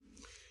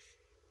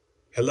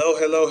Hello,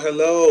 hello,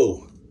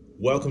 hello.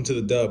 Welcome to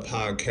the Dub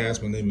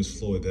Podcast. My name is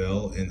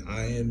Floydell, and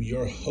I am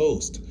your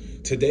host.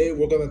 Today,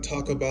 we're going to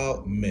talk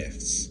about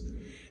myths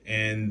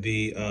and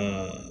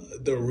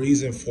the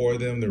reason for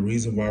them, the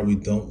reason why we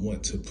don't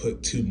want to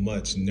put too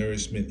much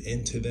nourishment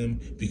into them,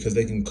 because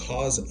they can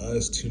cause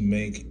us to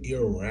make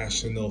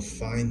irrational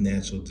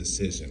financial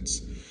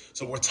decisions.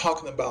 So, we're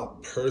talking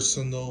about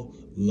personal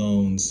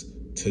loans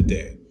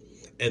today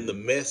and the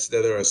myths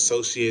that are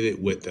associated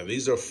with them.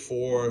 These are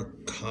four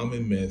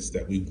common myths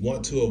that we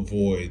want to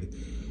avoid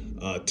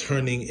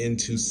turning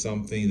into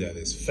something that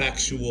is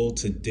factual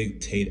to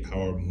dictate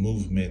our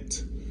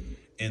movement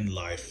in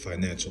life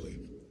financially.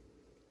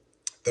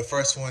 The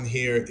first one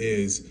here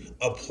is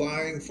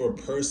applying for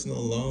personal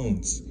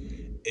loans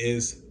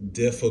is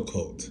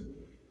difficult.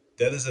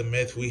 That is a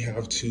myth we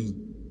have to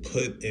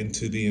put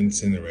into the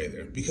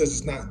incinerator because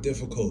it's not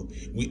difficult.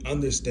 We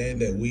understand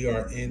that we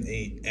are in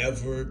a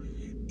ever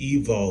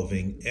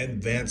evolving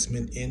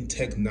advancement in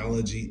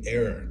technology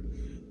era.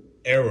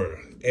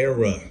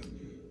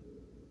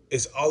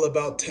 It's all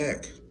about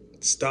tech.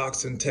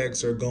 Stocks and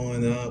techs are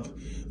going up.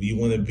 You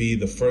want to be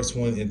the first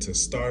one into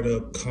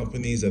startup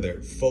companies that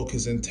are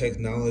focused in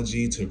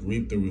technology to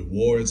reap the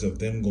rewards of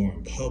them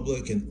going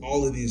public, and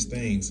all of these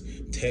things.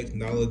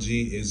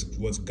 Technology is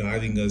what's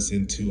guiding us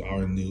into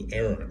our new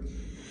era.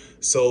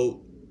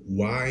 So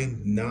why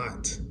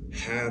not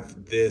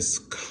have this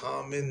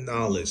common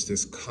knowledge,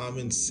 this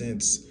common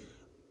sense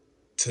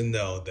to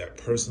know that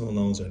personal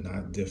loans are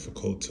not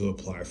difficult to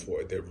apply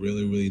for? They're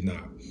really, really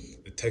not.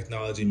 The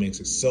technology makes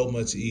it so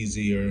much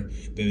easier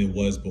than it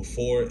was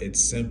before.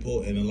 It's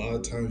simple, and a lot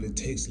of times it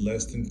takes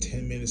less than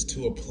 10 minutes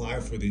to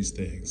apply for these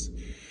things.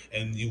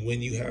 And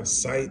when you have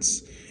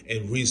sites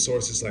and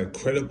resources like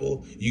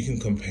Credible, you can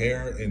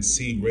compare and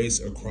see rates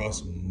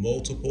across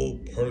multiple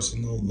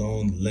personal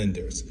loan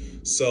lenders.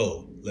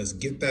 So let's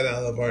get that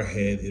out of our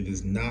head. It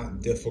is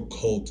not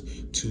difficult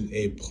to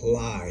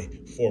apply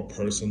for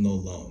personal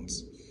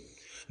loans.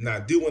 Now, I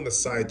do want to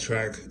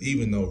sidetrack,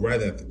 even though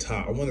right at the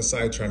top, I want to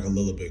sidetrack a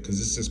little bit because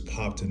this just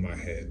popped in my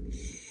head.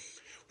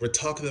 We're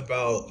talking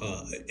about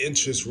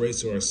interest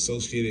rates are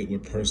associated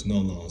with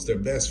personal loans. They're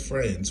best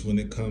friends when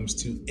it comes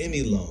to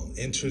any loan.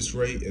 Interest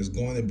rate is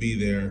going to be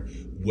there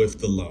with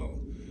the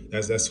loan.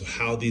 That's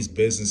how these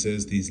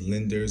businesses, these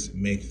lenders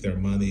make their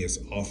money, is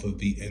off of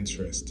the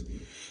interest.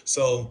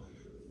 So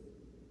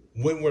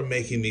when we're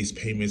making these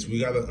payments, we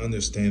got to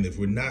understand if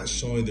we're not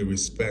showing the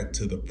respect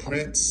to the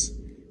prince,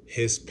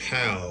 his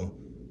pal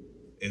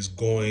is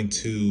going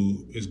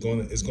to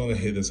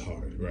hit us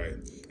hard, right?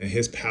 And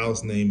his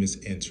pal's name is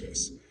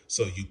interest.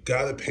 So you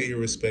gotta pay your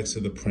respects to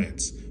the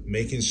prince,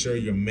 making sure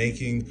you're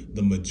making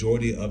the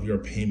majority of your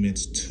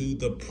payments to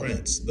the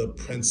prince, the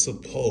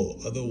principal.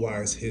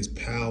 Otherwise, his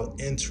pal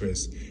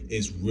interest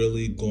is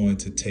really going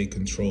to take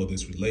control of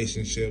this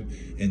relationship,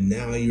 and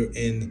now you're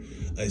in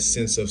a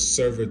sense of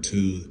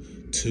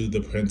servitude to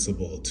the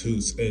principal.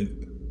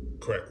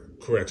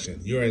 Correction.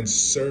 You're in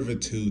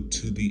servitude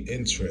to the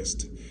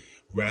interest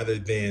rather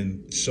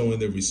than showing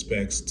the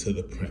respects to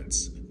the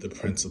prince, the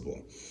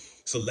principal.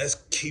 So let's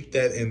keep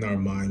that in our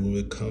mind when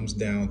it comes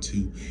down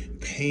to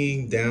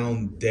paying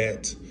down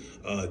debt,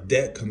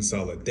 debt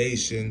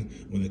consolidation,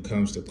 when it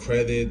comes to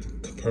credit,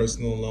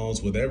 personal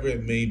loans, whatever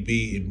it may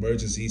be,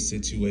 emergency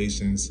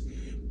situations.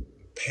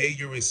 Pay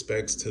your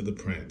respects to the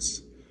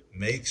prince.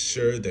 Make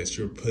sure that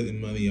you're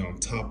putting money on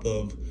top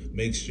of.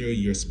 Make sure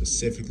you're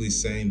specifically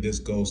saying this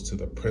goes to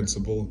the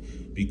principal,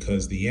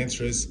 because the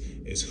interest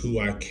is who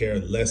I care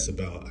less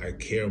about. I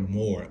care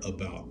more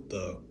about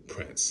the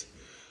prince.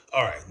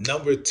 All right,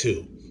 number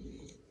two.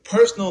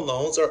 Personal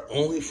loans are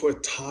only for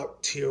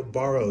top tier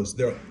borrowers.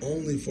 They're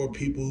only for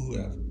people who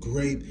have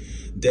great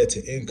debt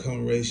to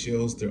income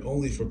ratios. They're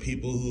only for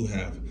people who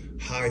have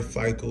high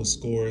FICO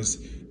scores.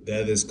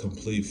 That is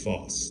complete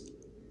false.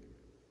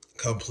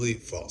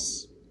 Complete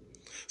false.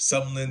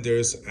 Some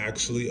lenders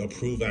actually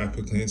approve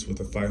applicants with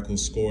a FICO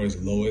score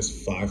as low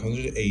as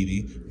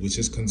 580, which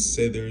is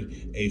considered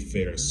a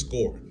fair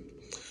score.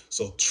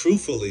 So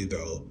truthfully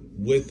though,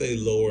 with a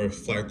lower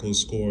FICO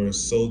score,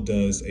 so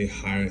does a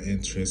higher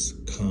interest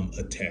come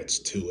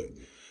attached to it.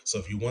 So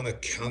if you want to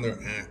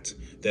counteract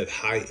that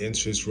high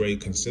interest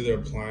rate, consider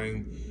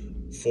applying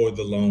for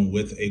the loan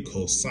with a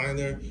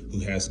co-signer who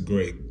has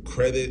great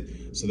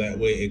credit. So that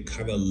way it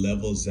kind of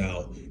levels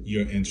out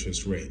your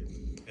interest rate.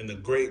 And the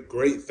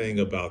great thing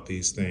about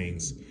these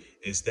things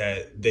is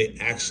that they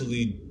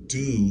actually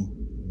do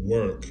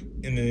work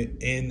in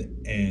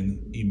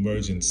an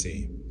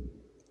emergency.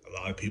 A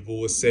lot of people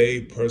would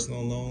say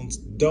personal loans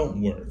don't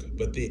work,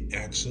 but they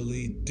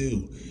actually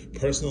do.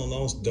 Personal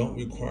loans don't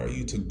require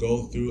you to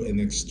go through an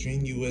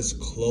extraneous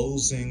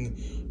closing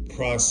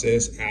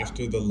process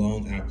after the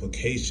loan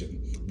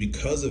application.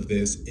 Because of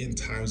this, in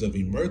times of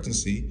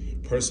emergency,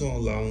 personal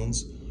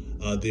loans,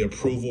 the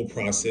approval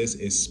process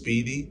is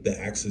speedy. The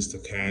access to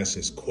cash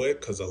is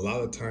quick because a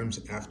lot of times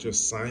after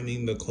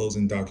signing the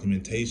closing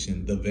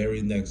documentation, the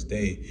very next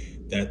day,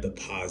 that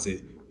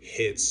deposit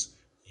hits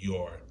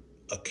your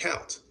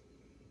account.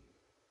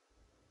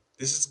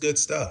 This is good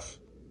stuff,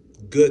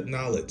 good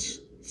knowledge.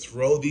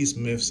 Throw these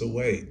myths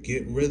away.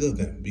 Get rid of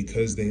them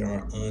because they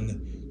are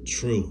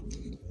untrue.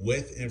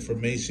 With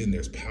information,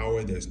 there's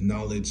power, there's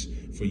knowledge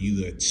for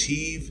you to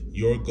achieve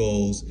your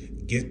goals,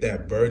 get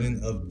that burden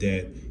of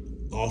debt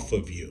off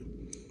of you.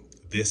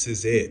 This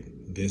is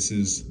it. This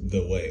is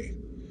the way.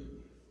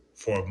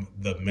 For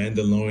the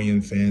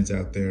Mandalorian fans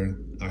out there,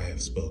 I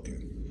have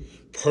spoken.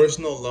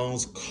 Personal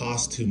loans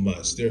cost too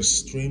much. They're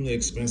extremely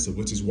expensive,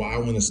 which is why I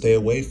want to stay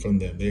away from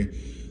them.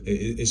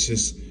 It's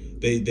just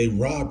they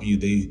rob you.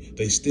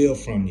 They steal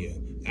from you.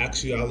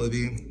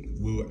 Actuality,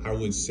 I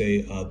would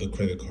say the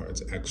credit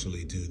cards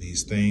actually do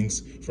these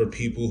things for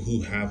people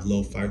who have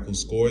low FICO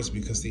scores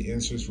because the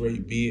interest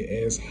rate be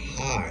as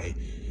high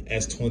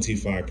as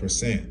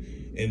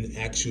 25%. In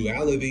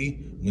actuality,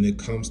 when it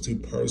comes to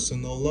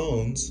personal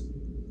loans,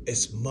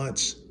 it's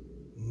much,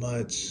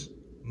 much,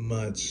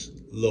 much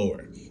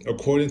lower.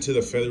 According to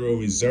the Federal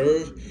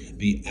Reserve,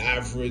 the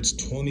average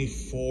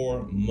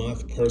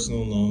 24-month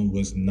personal loan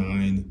was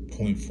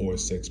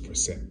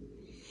 9.46%.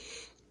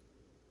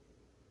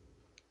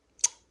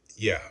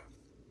 Yeah,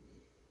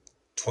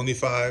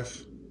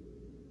 25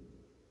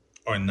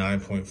 or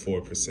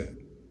 9.4%.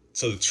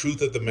 So the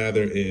truth of the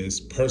matter is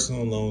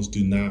personal loans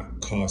do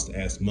not cost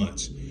as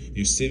much.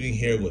 You're sitting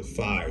here with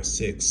 5,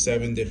 6,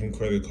 7 different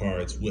credit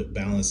cards with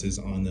balances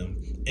on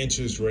them.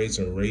 Interest rates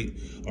are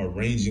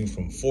ranging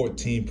from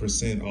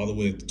 14% all the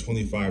way to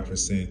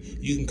 25%.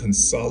 You can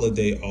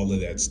consolidate all of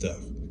that stuff.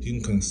 You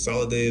can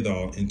consolidate it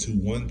all into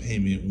one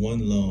payment,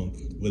 one loan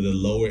with a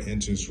lower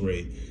interest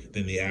rate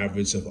than the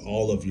average of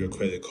all of your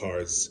credit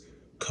cards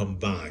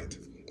combined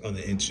on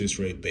an interest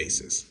rate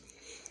basis.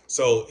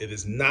 So it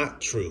is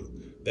not true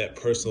that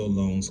personal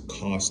loans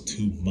cost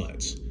too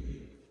much.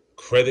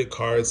 Credit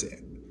cards,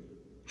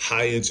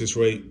 high interest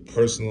rate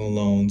personal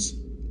loans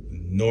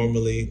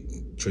normally,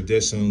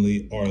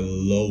 traditionally are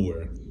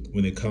lower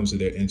when it comes to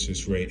their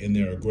interest rate, and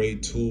they're a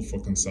great tool for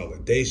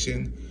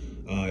consolidation.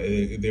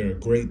 They're a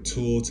great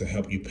tool to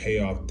help you pay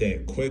off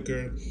debt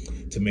quicker,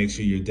 to make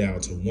sure you're down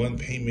to one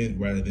payment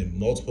rather than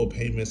multiple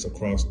payments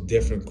across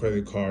different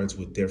credit cards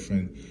with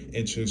different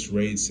interest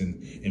rates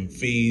and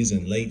fees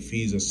and late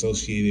fees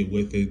associated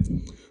with it.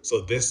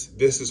 So this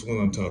is what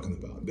I'm talking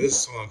about.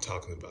 This is what I'm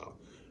talking about.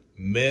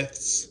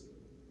 Myths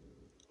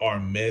are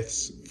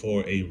myths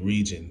for a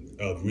reason.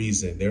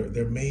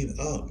 They're made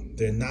up.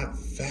 They're not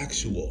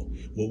factual.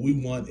 What we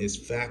want is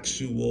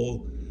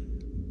factual,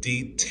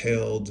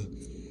 detailed,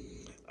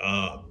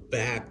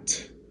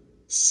 backed,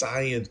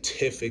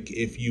 scientific,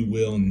 if you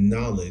will,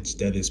 knowledge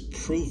that is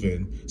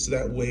proven, so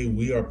that way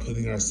we are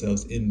putting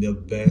ourselves in the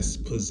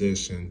best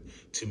position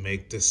to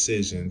make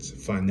decisions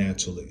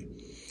financially.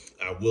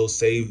 I will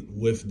say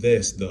with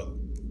this though,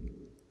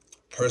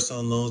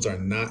 personal loans are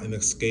not an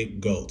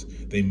scapegoat.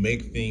 They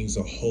make things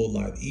a whole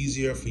lot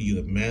easier for you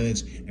to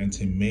manage and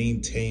to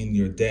maintain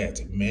your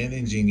debt.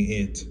 Managing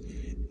it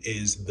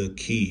is the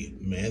key.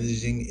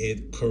 Managing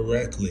it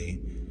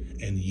correctly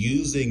and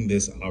using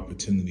this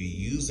opportunity,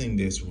 using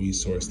this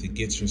resource to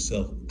get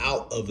yourself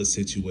out of a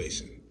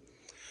situation,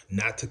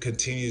 not to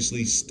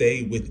continuously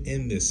stay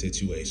within this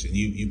situation.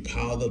 You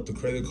piled up the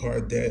credit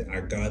card debt.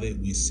 I got it.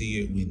 We see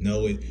it. We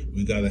know it.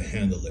 We got to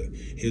handle it.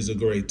 Here's a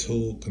great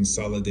tool,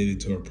 consolidated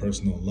to a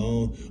personal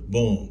loan.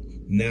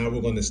 Boom. Now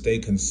we're going to stay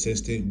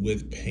consistent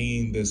with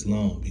paying this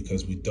loan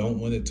because we don't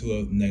want it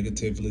to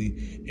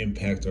negatively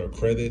impact our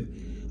credit.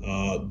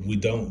 We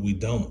don't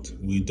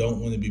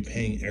want to be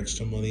paying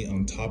extra money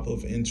on top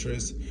of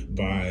interest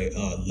by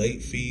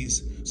late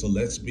fees. So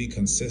let's be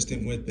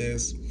consistent with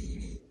this.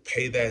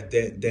 Pay that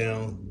debt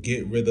down,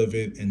 get rid of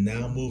it, and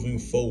now moving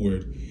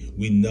forward,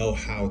 we know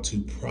how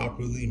to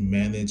properly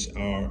manage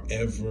our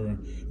ever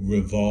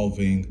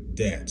revolving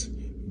debt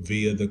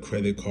via the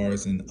credit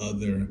cards and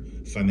other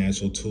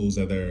financial tools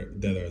that are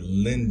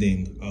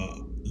lending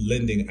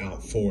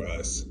out for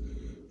us.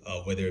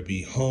 Whether it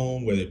be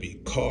home, whether it be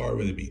car,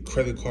 whether it be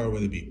credit card,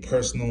 whether it be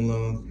personal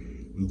loan,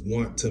 we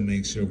want to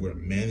make sure we're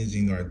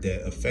managing our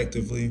debt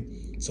effectively.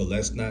 So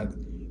let's not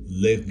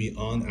live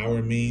beyond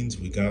our means.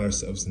 We got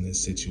ourselves in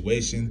this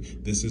situation.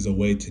 This is a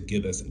way to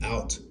get us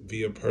out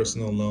via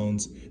personal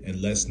loans, and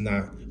let's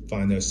not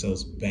find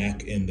ourselves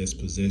back in this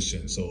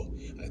position. So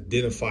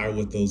identify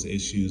what those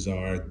issues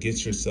are.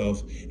 Get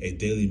yourself a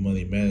daily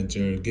money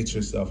manager. Get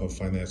yourself a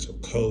financial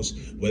coach,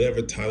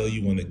 whatever title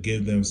you want to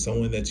give them,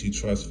 someone that you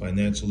trust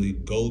financially.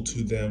 Go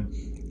to them,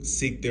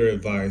 seek their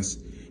advice,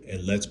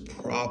 and let's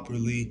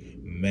properly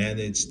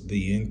manage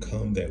the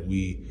income that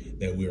we're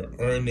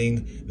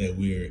earning, that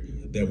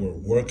we're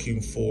working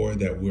for,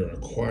 that we're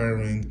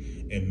acquiring,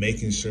 and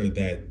making sure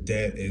that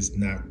debt is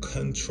not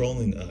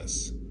controlling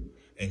us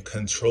and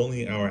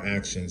controlling our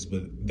actions,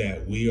 but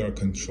that we are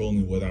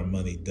controlling what our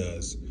money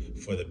does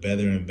for the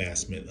better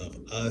advancement of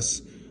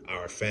us,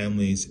 our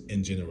families,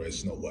 and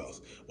generational wealth.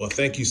 Well,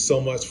 thank you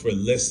so much for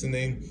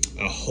listening.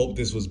 I hope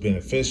this was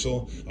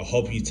beneficial. I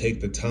hope you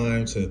take the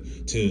time to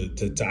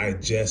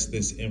digest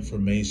this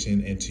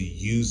information and to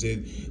use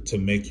it to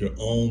make your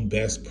own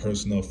best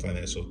personal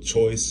financial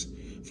choice.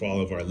 For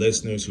all of our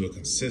listeners who are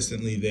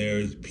consistently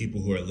there,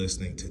 people who are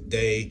listening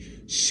today,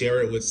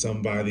 share it with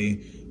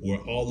somebody.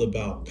 We're all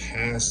about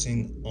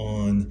passing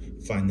on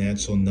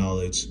financial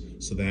knowledge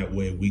so that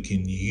way we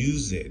can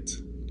use it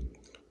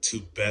to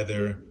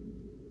better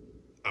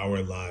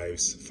our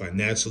lives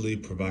financially,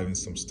 providing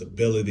some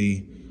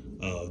stability,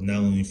 not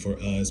only for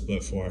us,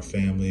 but for our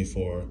family,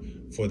 for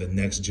the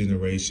next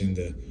generation,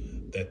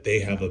 that they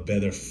have a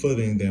better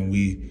footing than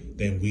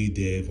we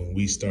did when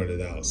we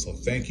started out. So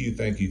thank you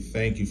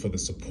for the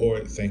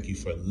support. Thank you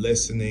for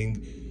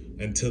listening.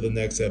 Until the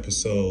next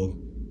episode,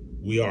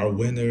 we are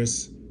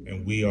winners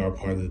and we are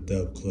part of the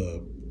Dub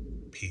Club.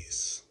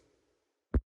 Peace.